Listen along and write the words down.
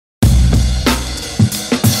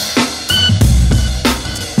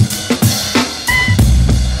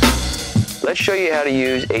let's show you how to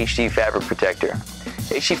use HD Fabric Protector.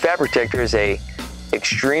 HD Fabric Protector is a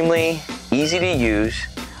extremely easy to use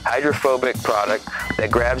hydrophobic product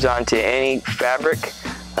that grabs onto any fabric,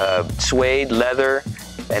 suede, leather,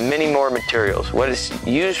 and many more materials. What it's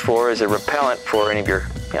used for is a repellent for any of your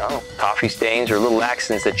coffee stains or little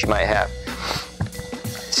accidents that you might have.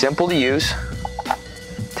 Simple to use.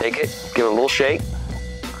 Take it, give it a little shake,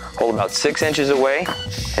 hold about 6 inches away,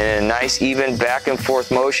 and nice even back and forth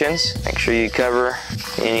motions. Make sure you cover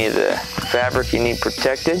any of the fabric you need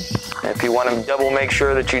protected. And if you want to double make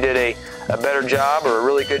sure that you did a better job or a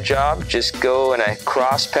really good job, just go in a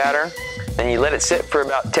cross pattern. Then you let it sit for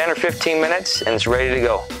about 10 or 15 minutes and it's ready to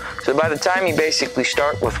go. So by the time you basically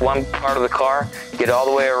start with one part of the car, get all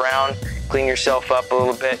the way around, clean yourself up a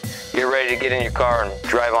little bit, you're ready to get in your car and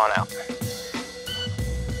drive on out.